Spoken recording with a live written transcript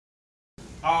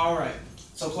All right.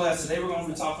 So class, today we're going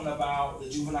to be talking about the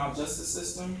juvenile justice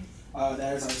system.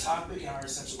 That is our topic and our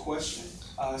essential question.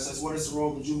 It says, what is the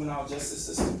role of the juvenile justice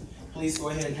system? Please go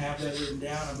ahead and have that written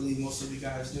down. I believe most of you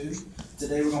guys do.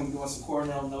 Today we're going to be doing some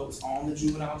Cornell notes on the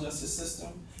juvenile justice system.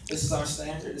 This is our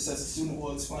standard. It says the student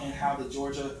will explain how the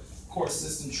Georgia court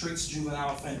system treats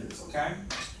juvenile offenders, okay?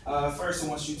 First, I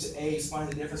want you to A, explain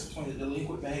the difference between the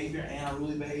delinquent behavior and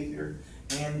unruly behavior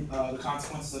and the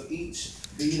consequences of each.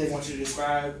 B, they want you to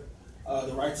describe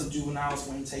the rights of juveniles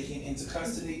when taken into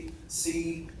custody.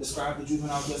 C, describe the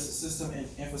juvenile justice system and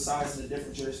emphasize the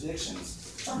different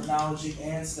jurisdictions, terminology,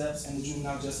 and steps in the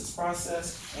juvenile justice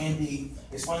process. And D,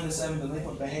 explain the 7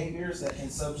 delinquent behaviors that can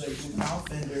subject juvenile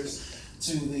offenders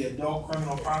to the adult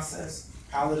criminal process,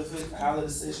 how the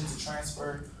decision to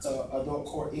transfer to adult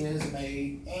court is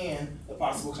made, and the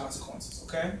possible consequences,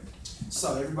 okay?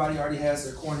 So everybody already has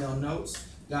their Cornell notes.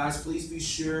 Guys, please be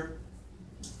sure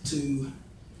to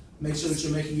make sure that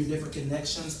you're making your different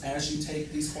connections as you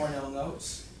take these Cornell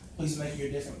notes. Please make your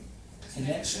different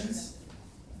connections.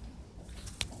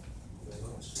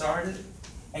 Started.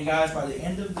 And guys, by the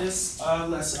end of this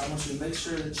lesson, I want you to make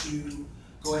sure that you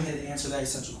go ahead and answer that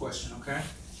essential question, okay?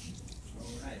 All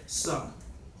right, so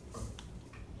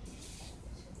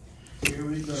here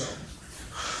we go.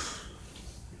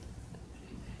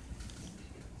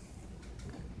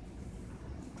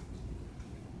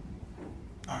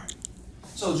 All right.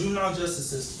 So, juvenile justice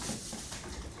system.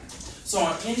 So,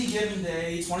 on any given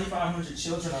day, 2,500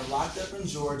 children are locked up in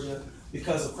Georgia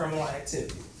because of criminal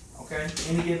activity. Okay?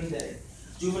 Any given day.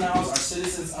 Juveniles are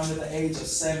citizens under the age of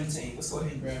 17. Let's go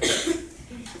ahead and grab that.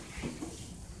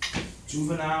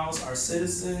 Juveniles are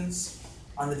citizens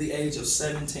under the age of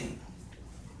 17.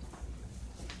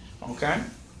 Okay?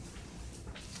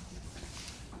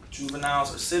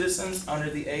 Juveniles are citizens under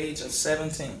the age of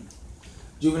 17.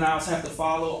 Juveniles have to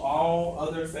follow all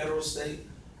other federal, state,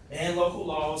 and local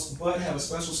laws, but have a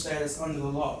special status under the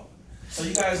law. So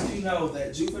you guys do know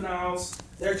that juveniles,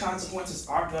 their consequences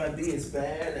aren't going to be as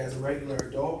bad as a regular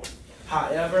adult.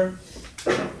 However,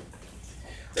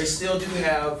 they still do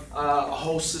have a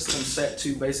whole system set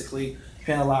to basically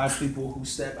penalize people who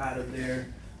step out of their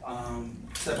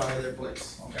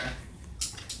place, okay,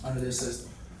 under their system.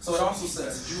 So it also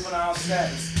says juvenile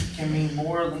status can mean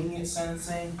more lenient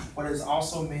sentencing, but it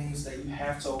also means that you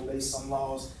have to obey some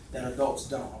laws that adults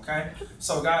don't, okay?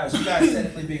 So guys, you guys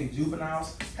technically being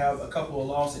juveniles have a couple of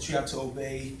laws that you have to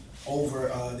obey over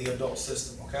the adult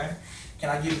system, okay? Can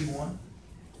I give you one?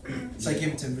 Say,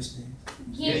 give it to Ms.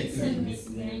 Daniels. Give it to Ms.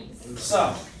 Daniels.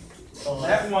 So,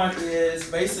 that one is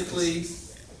basically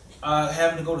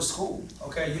having to go to school,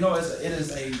 okay? You know, it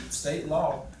is a state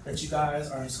law that you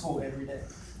guys are in school every day.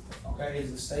 Okay,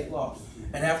 it's a state law.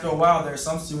 And after a while, there are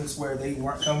some students where they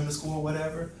weren't coming to school or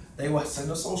whatever. They will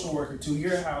send a social worker to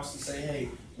your house and say, hey,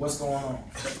 what's going on?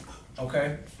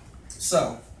 Okay?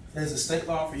 So, there's a state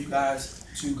law for you guys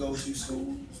to go to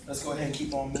school. Let's go ahead and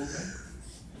keep on moving.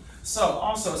 So,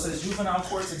 also, it says juvenile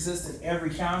courts exist in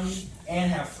every county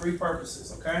and have 3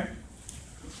 purposes, okay?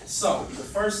 So, the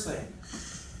first thing,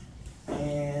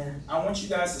 and I want you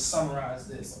guys to summarize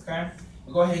this, okay?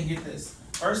 We'll go ahead and get this.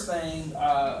 First thing,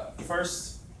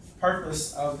 first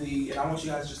purpose of the, and I want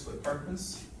you guys to just put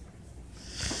purpose.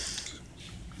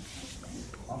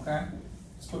 Okay?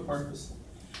 Just put purpose.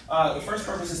 The first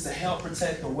purpose is to help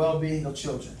protect the well-being of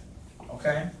children.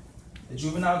 Okay? The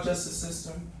juvenile justice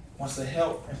system wants to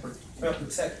help and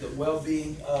protect the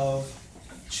well-being of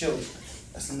children.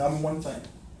 That's the number 1 thing.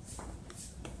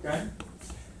 Okay?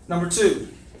 Number 2,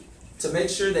 to make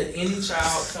sure that any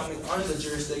child coming under the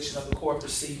jurisdiction of the court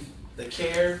receive the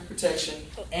care, protection,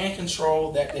 and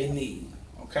control that they need,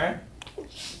 okay?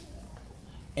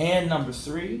 And number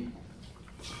 3,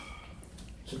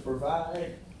 to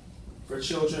provide for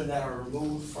children that are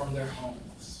removed from their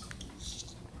homes.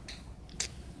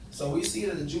 So we see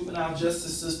that the juvenile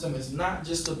justice system is not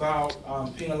just about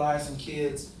penalizing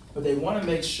kids, but they want to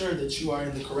make sure that you are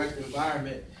in the correct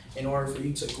environment in order for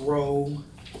you to grow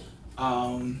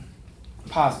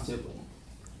positively,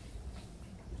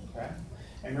 okay?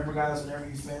 And remember, guys, whenever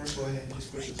you finish, go ahead and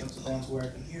just push your pencil down to where I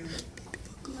can hear it.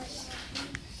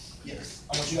 Yes.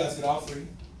 I want you guys to get all 3.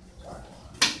 Sorry.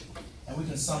 And we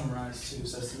can summarize too,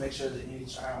 so as to make sure that any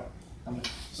child,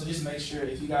 so just make sure,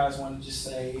 if you guys want to just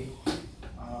say,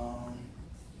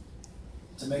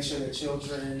 to make sure that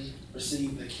children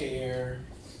receive the care,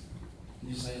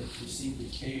 you say receive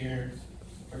the care,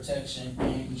 protection,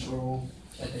 and control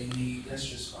that they need, that's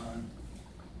just fine.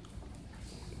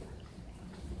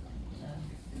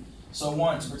 So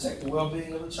 1, to protect the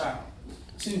well-being of the child.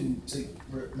 2, to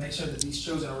make sure that these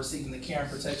children are receiving the care and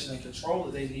protection and control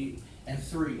that they need. And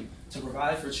 3, to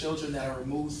provide for children that are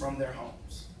removed from their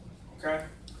homes. Okay?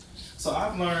 So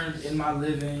I've learned in my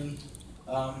living,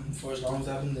 for as long as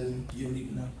I've been living, you don't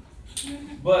even know.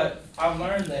 But I've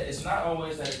learned that it's not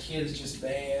always that a kid is just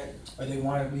bad or they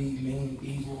want to be mean and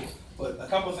evil, but a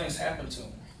couple of things happen to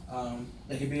them.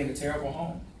 They can be in a terrible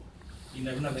home. You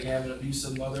never know, they can have an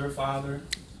abusive mother or father,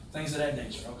 things of that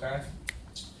nature, okay?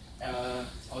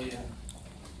 Oh yeah.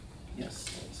 Yes.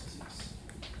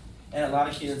 And a lot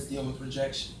of kids deal with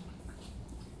rejection.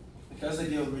 Because they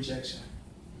deal with rejection,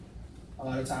 a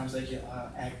lot of times they can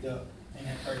act up and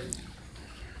act crazy.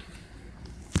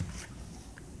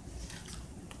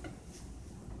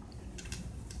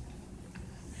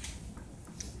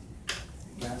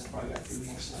 You guys probably got 3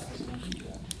 more slides. We'll do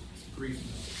that. Brief.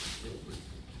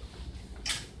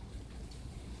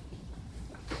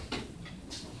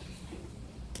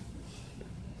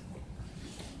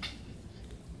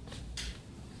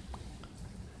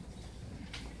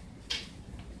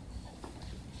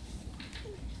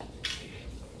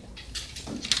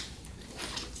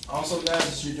 Also, guys,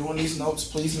 as you're doing these notes,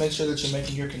 please make sure that you're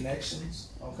making your connections,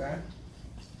 okay?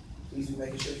 Please be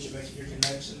making sure that you're making your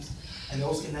connections. And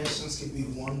those connections can be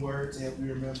one word to help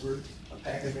you remember a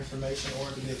packet of information, or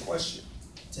it can be a question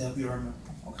to help you remember,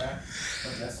 okay?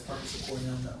 But that's the purpose of putting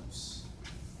your notes.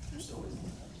 You're still with me.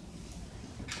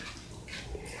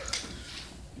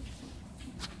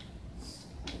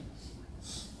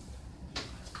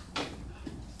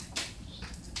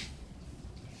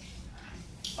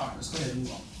 All right, let's go ahead and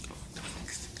move on.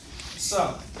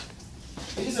 So,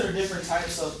 these are different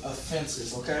types of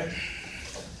offenses, okay?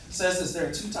 It says this, there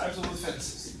are 2 types of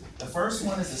offenses. The first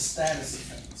one is a status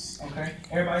offense, okay?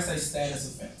 Everybody say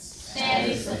status offense.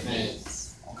 Status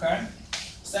offense. Okay?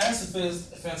 Status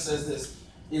offense says this,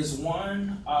 is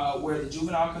one where the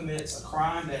juvenile commits a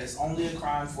crime that is only a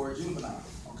crime for a juvenile,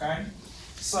 okay?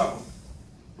 So,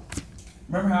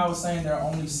 remember how I was saying there are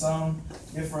only some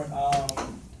different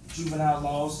juvenile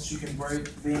laws that you can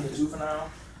break being a juvenile?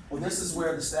 Well, this is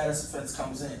where the status offense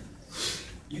comes in.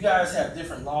 You guys have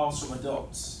different laws from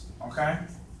adults, okay?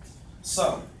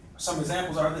 So, some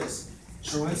examples are this.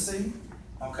 Truancy,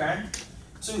 okay?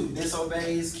 2,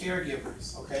 disobeys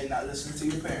caregivers, okay? Not listening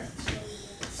to your parents.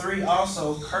 3,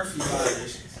 also curfew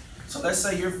violations. So let's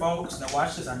say your folks, now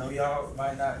watch this, I know y'all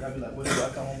might not, y'all be like, well, do I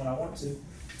come home when I want to?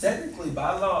 Technically,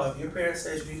 by law, if your parents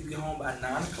say you need to be home by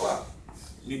 9 o'clock,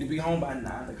 you need to be home by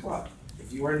 9 o'clock.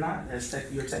 If you are not,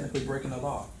 you're technically breaking the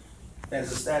law. That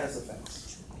is a status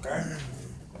offense, okay?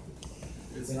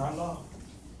 It's in our law.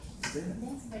 It's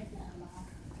in it.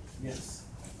 Yes.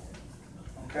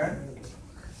 Okay?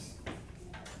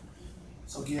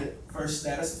 So get it. First,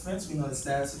 status offense. We know the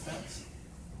status offense.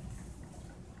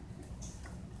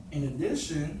 In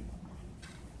addition,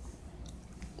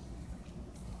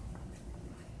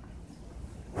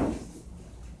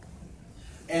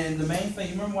 and the main thing,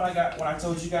 you remember when I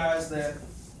told you guys that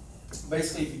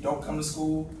basically if you don't come to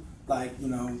school, like, you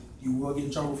know, you will get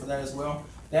in trouble for that as well.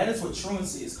 That is what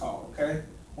truancy is called, okay?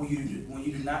 When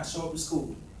you do not show up to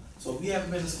school. So if you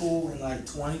haven't been to school in like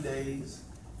 20 days,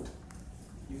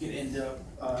 you can end up,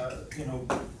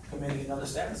 committing another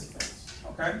status offense,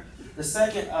 okay? The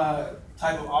second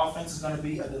type of offense is going to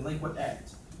be a delinquent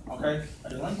act, okay? A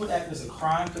delinquent act is a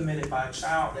crime committed by a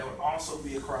child that would also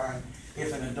be a crime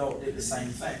if an adult did the same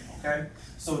thing, okay?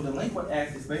 So a delinquent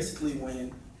act is basically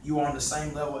when you are on the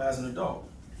same level as an adult,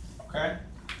 okay?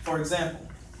 For example,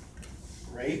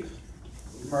 rape,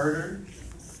 murder,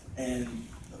 and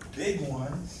the big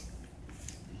one,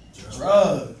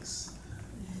 drugs.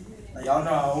 Now y'all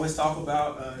know I always talk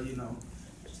about,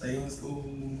 stay in school,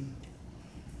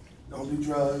 don't do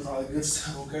drugs, all that good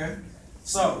stuff, okay?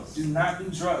 So, do not do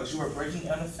drugs. You are breaking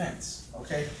an offense,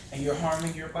 okay? And you're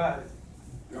harming your body.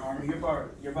 You're harming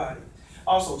your body.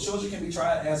 Also, children can be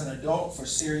tried as an adult for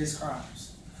serious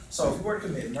crimes. So if you were to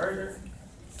commit murder,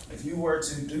 if you were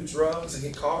to do drugs and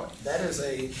get caught, that is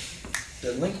a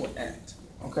delinquent act,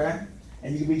 okay?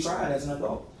 And you can be tried as an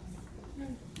adult.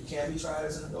 You can't be tried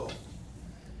as an adult.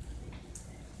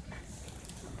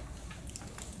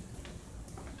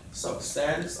 So,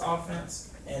 status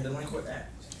offense and delinquent act.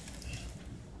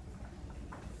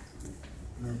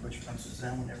 Remember, put your pencils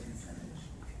down whenever you finish.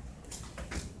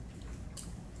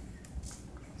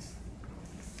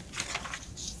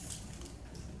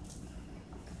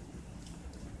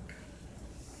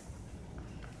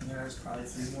 There's probably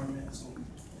 3 more minutes. We'll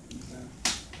be done.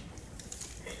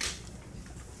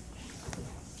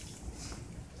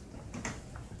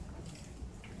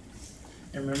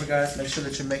 And remember, guys, make sure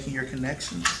that you're making your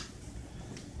connections,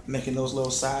 making those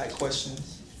little side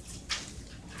questions.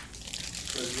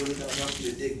 Because it's really going to help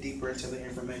you to dig deeper into the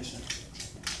information.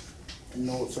 and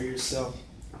know it for yourself.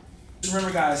 Just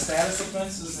remember, guys, status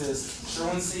offenses is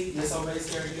truancy, disobeyed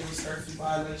caregivers, courtesy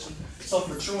violation. So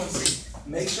for truancy,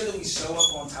 make sure that we show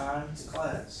up on time to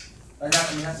class. Or not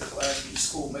to class, to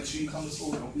school. Make sure you come to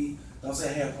school. Don't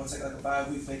say, hey, I'm going to take like a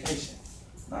 5-week vacation.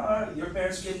 No, your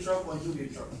parents get in trouble and you get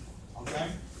in trouble. Okay?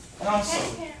 And also,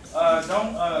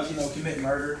 don't commit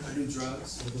murder or do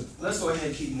drugs. Let's go ahead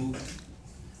and keep moving.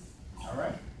 All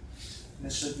right?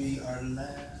 This should be our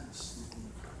last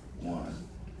one.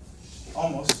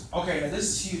 Almost. Okay, now this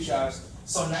is huge, guys.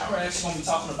 So now we're actually going to be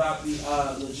talking about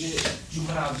the legit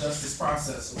juvenile justice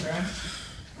process,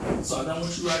 okay? So I don't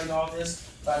want you writing all this,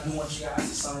 but I do want you guys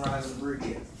to summarize and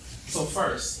abbreviate. So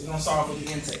first, we're going to start off with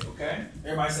the intake, okay?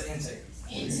 Everybody say intake.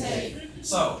 Intake.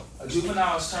 So, a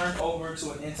juvenile is turned over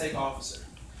to an intake officer.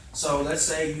 So let's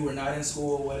say you were not in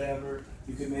school or whatever,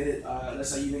 you committed, let's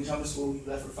say you didn't come to school, you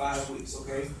left for 5 weeks,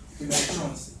 okay? You committed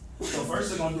truancy. So first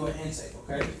they're going to do an intake,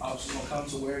 okay? Officer's going to come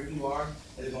to wherever you are,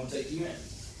 and they're going to take you in,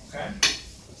 okay?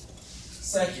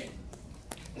 Second,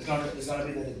 it's going to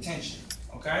be the detention,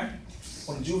 okay?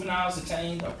 When a juvenile is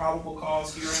detained, a probable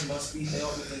cause hearing must be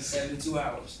held within 72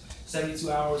 hours.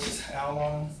 72 hours is how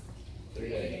long? 3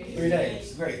 days. 3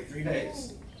 days. Great, 3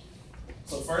 days.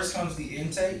 So first comes the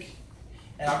intake,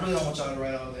 and I really don't want y'all to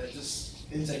write all that.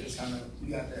 Just intake is kind of,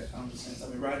 you got that common sense. I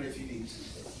mean, write it if you need to,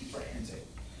 but you write intake.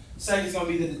 Second is going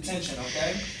to be the detention,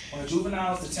 okay? When a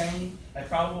juvenile is detained, a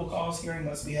probable cause hearing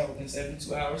must be held within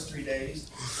 72 hours, 3 days.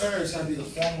 Third is going to be the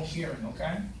formal hearing,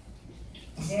 okay?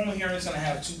 The formal hearing is going to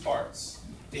have 2 parts.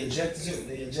 The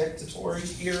ejectatory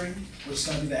hearing, which is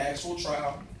going to be the actual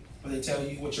trial, where they tell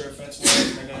you what your offense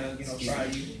was, and they're going to, try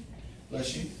you,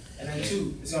 bless you. And then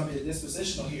 2, it's going to be the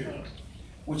dispositional hearing,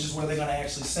 which is where they're going to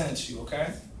actually sentence you,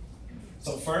 okay?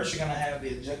 So first, you're going to have the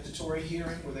ejectatory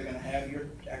hearing, where they're going to have your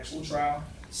actual trial.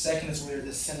 Second is where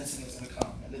the sentencing is going to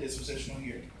come, and the dispositional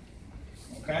hearing.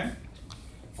 Okay?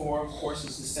 4, of course,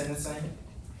 is the sentencing.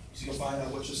 So you'll find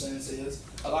out what your sentence is.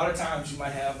 A lot of times you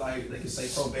might have, like, they could say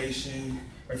probation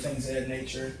or things of that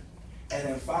nature. And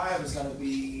then 5 is going to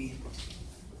be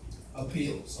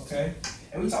appeals, okay?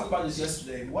 And we talked about this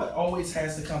yesterday. What always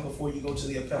has to come before you go to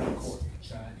the appellate court?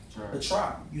 The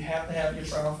trial. You have to have your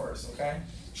trial first, okay?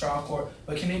 Trial court.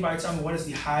 But can anybody tell me what is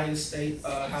the highest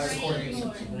highest court?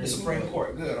 The Supreme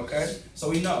Court. Good, okay? So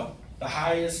we know the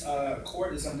highest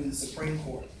court is going to be the Supreme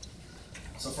Court.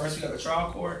 So first we got the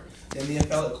trial court, then the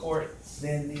appellate court,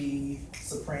 then the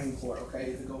Supreme Court,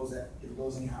 okay? If it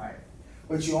goes any higher.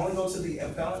 But you only go to the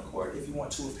appellate court if you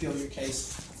want to appeal your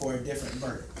case for a different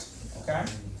verdict, okay?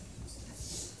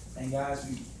 And guys,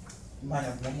 we might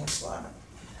have one more slide.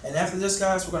 And after this,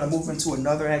 guys, we're going to move into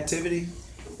another activity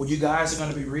where you guys are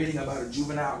going to be reading about a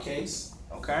juvenile case,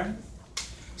 okay?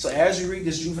 So as you read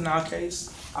this juvenile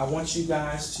case, I want you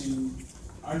guys to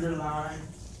underline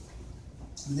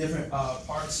the different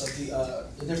parts of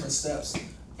the different steps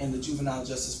in the juvenile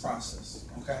justice process,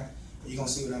 okay? You're going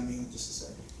to see what I mean in just a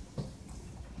second.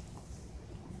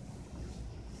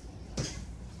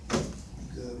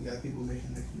 Good, we got people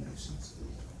making their connections.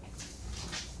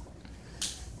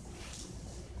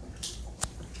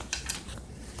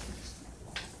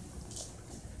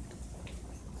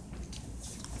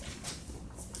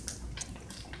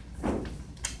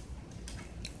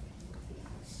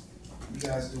 You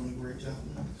guys are doing a great job.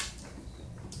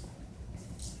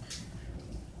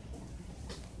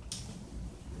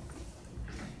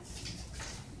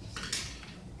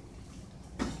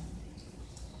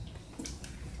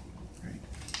 Great.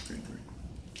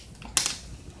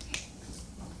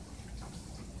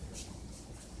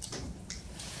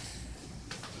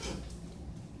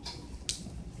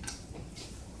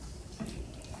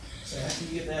 So after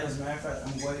you get that, as a matter of fact, I'm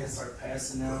going to go ahead and start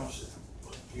passing out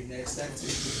your next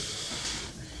activity.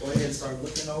 Go ahead and start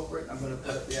looking over it. I'm going to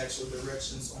put up the actual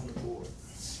directions on the board.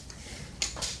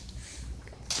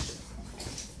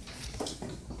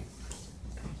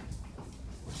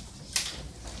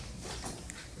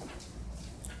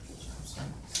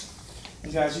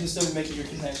 And guys, you can still be making your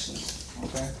connections,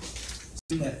 okay?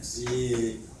 Do next.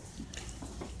 Yeah.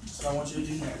 That's what I want you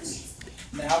to do next.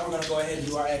 Now we're going to go ahead and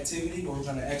do our activity, but we're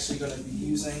going to be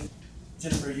using.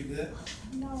 Jennifer, are you good?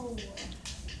 No.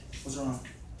 What's wrong?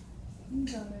 You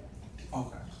got it.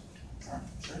 Okay. All right.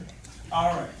 Sure.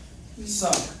 All right. So,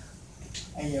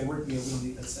 and yeah, we don't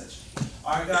need that section.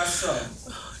 All right, guys. So,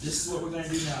 this is what we're gonna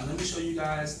do now. Let me show you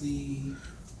guys the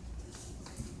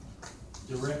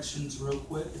directions real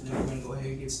quick, and then we're gonna go ahead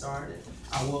and get started.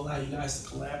 I will allow you guys to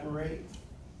collaborate.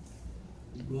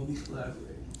 We will be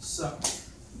collaborating. So,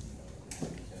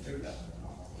 there we go.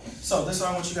 So, this is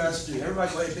what I want you guys to do.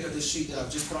 Everybody, go ahead and pick up this sheet that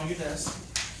I've just put on your desk,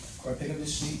 or pick up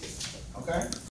this sheet. Okay.